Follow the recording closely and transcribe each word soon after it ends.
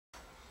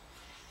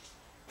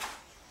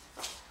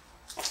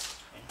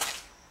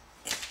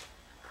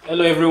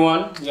Hello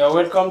everyone, you are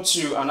welcome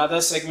to another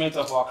segment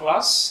of our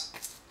class.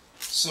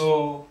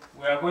 So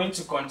we are going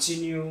to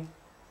continue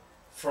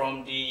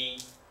from the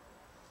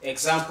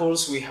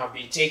examples we have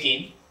been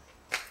taking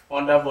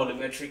under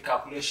volumetric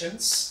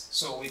calculations.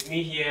 So with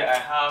me here I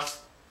have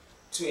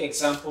two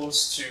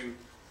examples to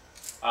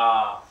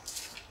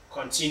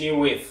continue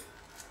with.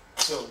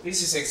 So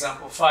this is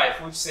example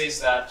 5, which says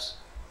that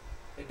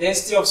the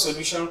density of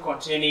solution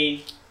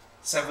containing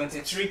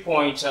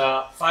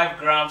 73.5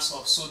 grams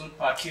of solute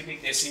per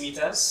cubic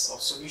decimeters of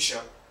solution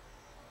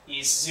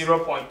is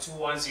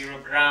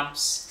 0.210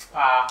 grams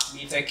per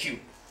meter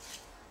cube.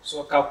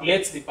 So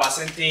calculate the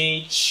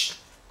percentage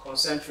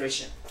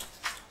concentration.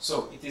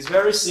 So it is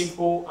very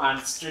simple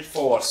and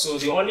straightforward. So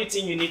the only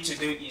thing you need to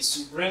do is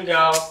to bring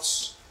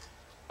out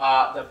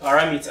the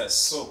parameters.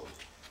 So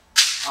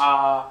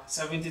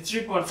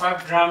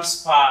 73.5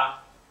 grams per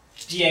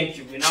dm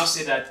cube, we now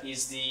say that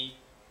is the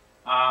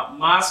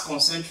mass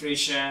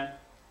concentration.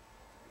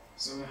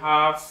 So we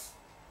have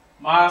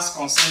mass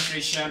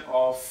concentration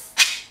of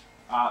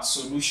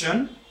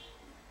solution,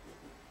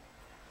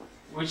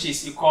 which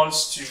is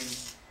equals to,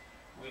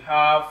 we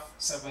have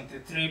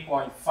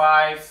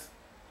 73.5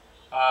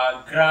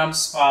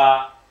 grams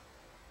per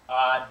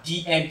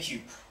dm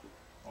cube.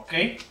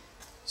 Okay,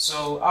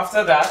 so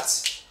after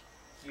that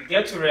you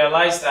get to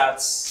realize that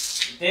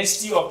the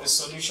density of the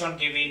solution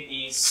given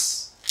is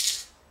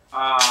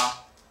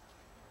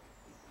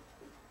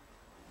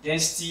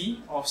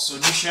density of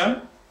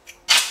solution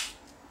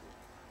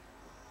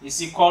is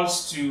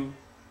equals to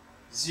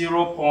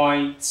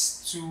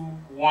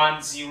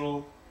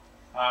 0.210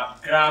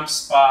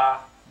 grams per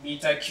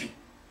meter cube.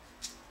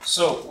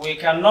 So we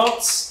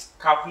cannot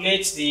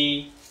calculate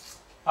the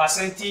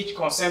percentage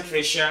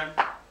concentration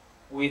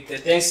with the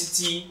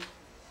density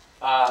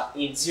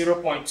in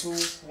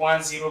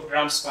 0.210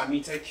 grams per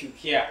meter cube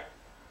here.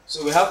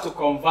 So we have to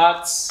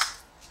convert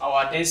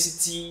our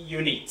density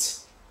unit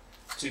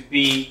to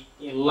be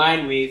in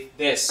line with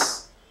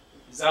this.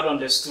 Is that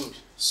understood?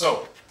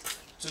 So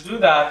to do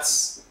that,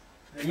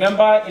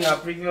 remember in our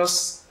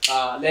previous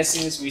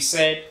lessons we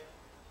said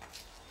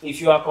if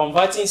you are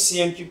converting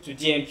cm cube to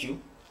dm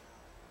cube,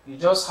 you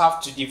just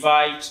have to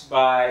divide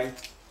by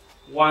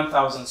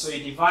 1000. So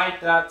you divide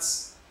that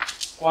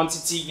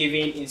quantity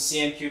given in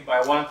cm cube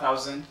by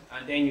 1000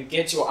 and then you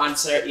get your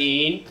answer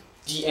in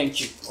dm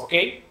cube.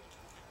 Okay,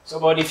 so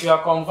but if you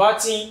are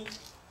converting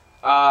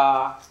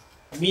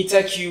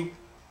meter cube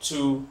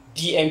to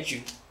dm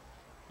cube,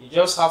 you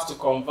just have to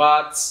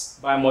convert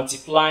by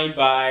multiplying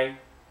by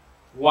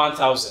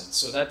 1000.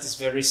 So that is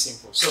very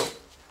simple. So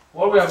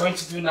what we are going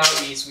to do now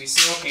is we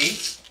say, okay,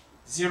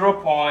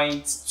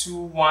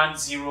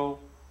 0.210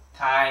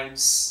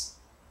 times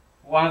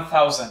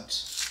 1000,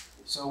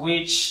 so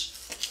which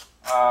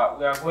we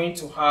are going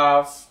to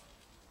have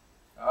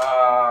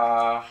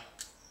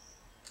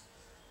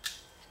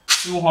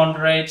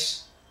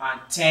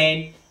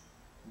 210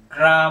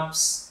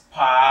 grams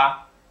per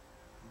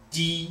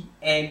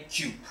dm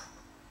cube.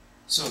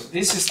 So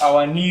this is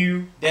our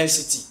new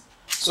density.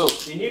 So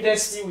the new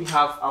density we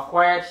have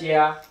acquired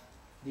here,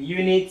 the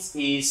unit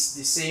is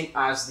the same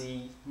as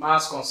the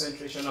mass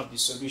concentration of the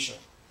solution.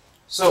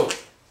 So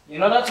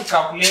in order to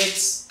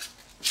calculate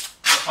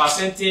the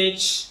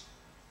percentage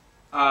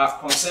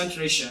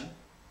concentration,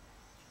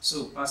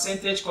 so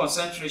percentage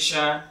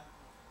concentration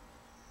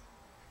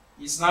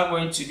is now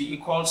going to be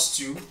equals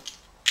to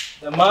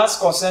the mass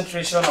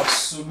concentration of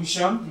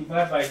solution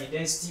divided by the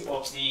density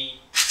of the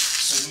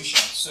solution.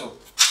 So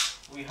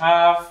we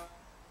have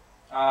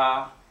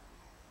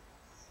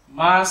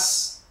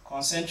mass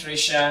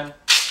concentration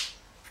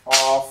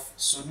of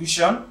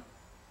solution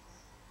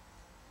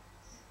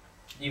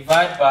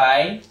divided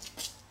by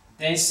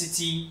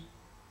density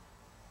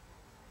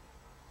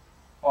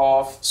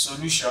of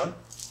solution,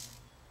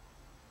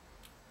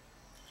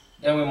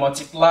 then we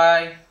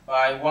multiply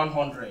by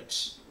 100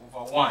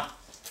 over 1.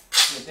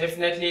 So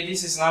definitely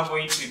this is now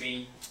going to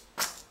be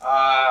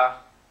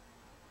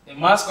the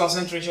mass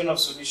concentration of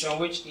solution,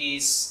 which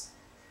is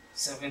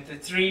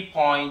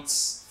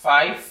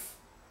 73.5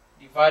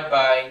 divided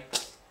by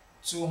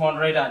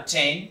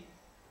 210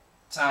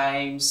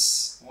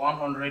 times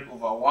 100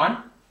 over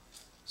 1.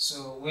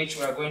 So which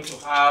we are going to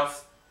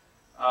have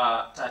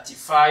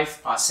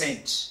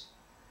 35%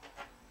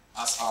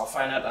 as our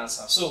final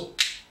answer. So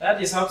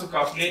that is how to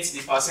calculate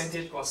the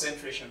percentage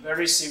concentration.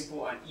 Very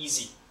simple and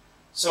easy.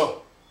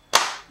 So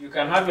you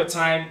can have your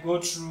time, go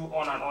through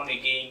on and on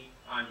again,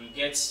 and you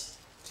get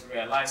to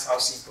realize how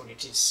simple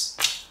it is.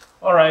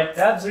 Alright,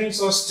 that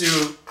brings us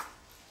to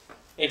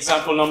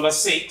example number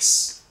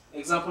 6.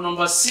 Example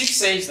number 6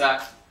 says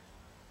that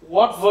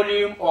what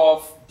volume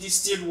of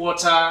distilled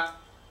water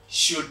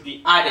should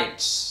be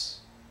added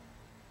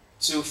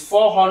to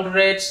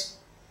 400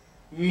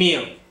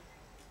 ml,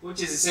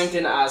 which is the same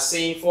thing as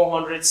saying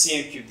 400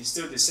 cm cube. It's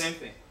still the same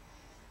thing.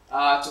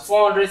 To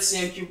 400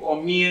 cm cube or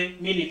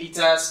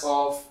milliliters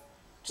of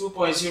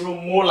 2.0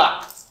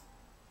 molar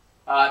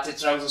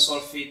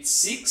tetraoxosulfate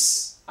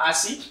 6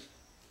 acid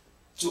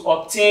to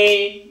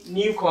obtain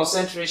new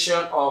concentration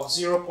of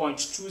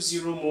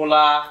 0.20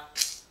 molar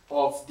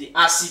of the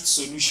acid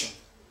solution.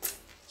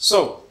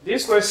 So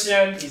this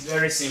question is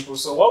very simple.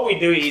 So what we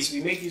do is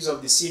we make use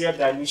of the serial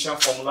dilution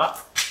formula.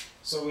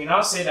 So we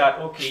now say that,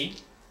 okay,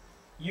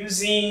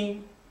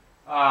 using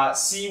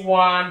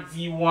C1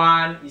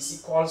 V1 is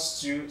equals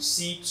to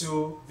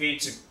C2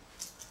 V2.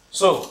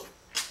 So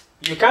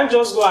you can't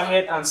just go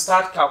ahead and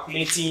start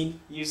calculating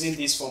using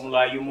this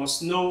formula. You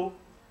must know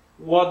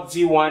what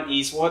V1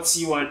 is, what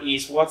C1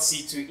 is, what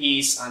C2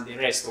 is, and the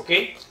rest,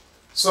 okay?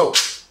 So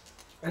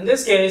in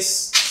this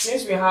case,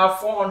 since we have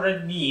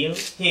 400 ml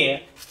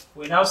here,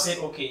 we now say,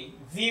 okay,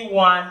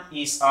 V1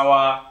 is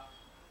our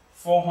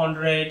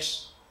 400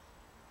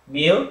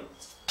 ml,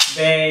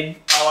 then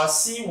our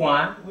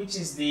C1, which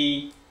is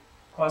the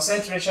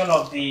concentration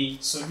of the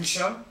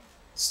solution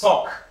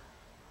stock,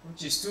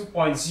 which is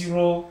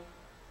 2.0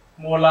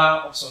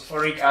 molar of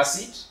sulfuric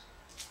acid,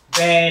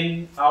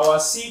 then our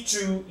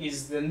C2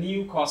 is the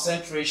new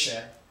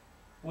concentration,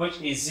 which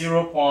is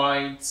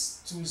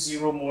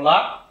 0.20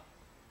 molar,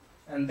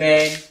 and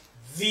then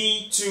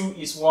V2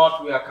 is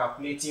what we are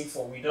calculating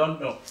for. We don't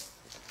know.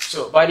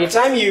 So by the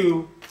time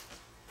you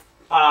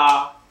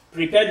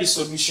prepare the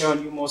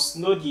solution, you must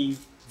know the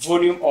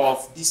volume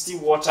of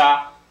distilled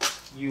water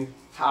you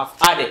have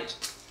added.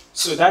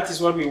 So that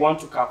is what we want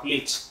to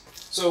calculate.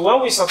 So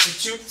when we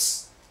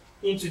substitute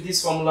into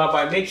this formula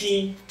by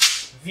making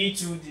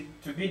V2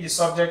 to be the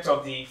subject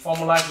of the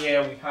formula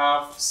here, we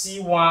have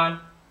C1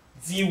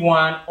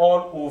 V1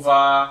 all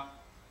over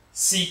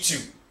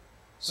C2.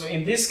 So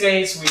in this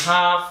case, we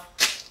have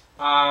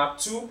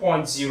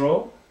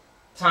 2.0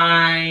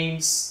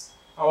 times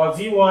our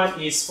V1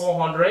 is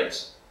 400,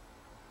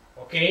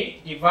 okay,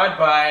 divided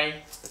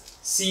by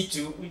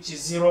C2, which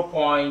is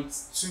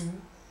 0.2,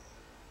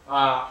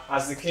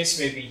 as the case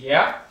may be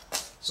here.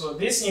 So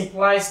this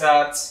implies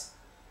that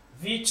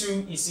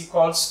V2 is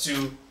equals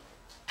to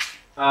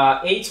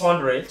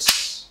 800,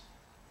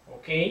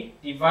 okay,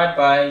 divided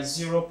by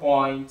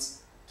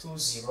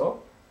 0.20.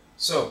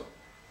 So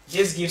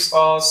this gives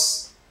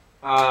us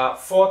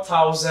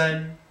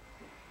 4,000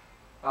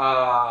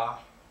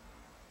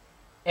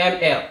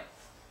 ml.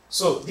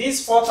 So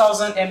this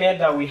 4,000 ml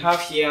that we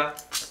have here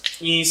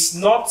is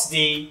not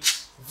the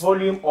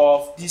volume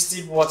of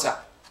distilled water,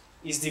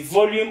 it's the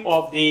volume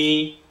of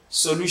the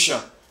solution.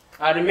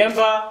 And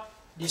remember,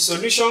 the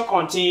solution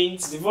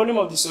contains, the volume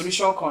of the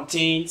solution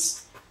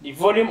contains the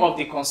volume of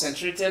the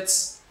concentrated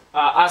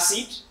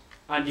acid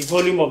and the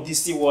volume of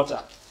distilled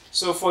water.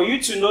 So for you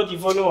to know the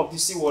volume of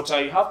distilled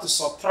water, you have to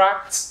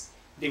subtract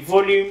the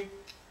volume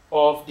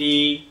of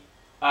the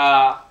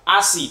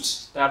acid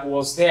that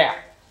was there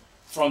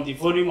from the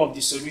volume of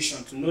the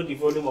solution to know the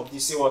volume of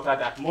distilled water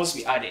that must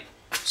be added.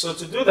 So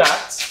to do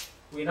that,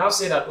 we now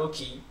say that,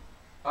 okay,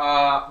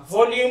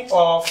 volume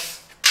of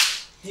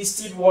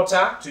distilled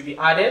water to be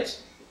added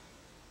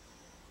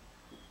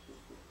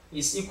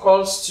is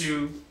equals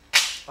to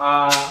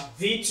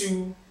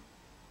V2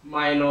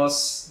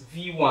 minus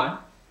V1,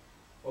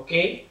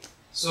 okay,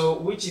 so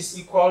which is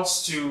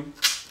equals to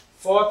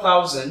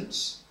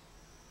 4,000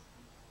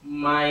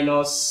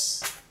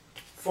 minus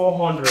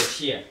 400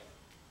 here.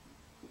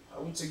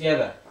 Are we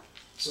together?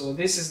 So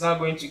this is now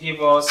going to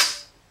give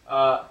us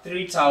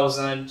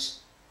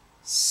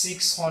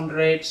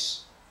 3,600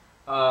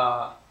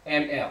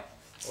 ml,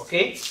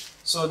 okay.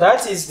 So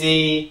that is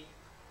the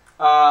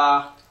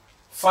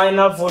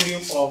final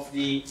volume of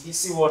the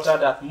distilled water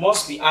that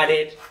must be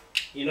added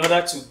in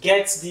order to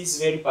get this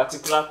very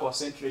particular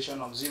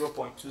concentration of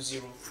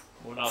 0.20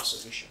 molar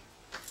solution.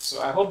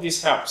 So I hope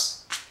this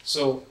helps.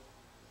 So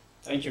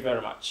thank you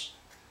very much.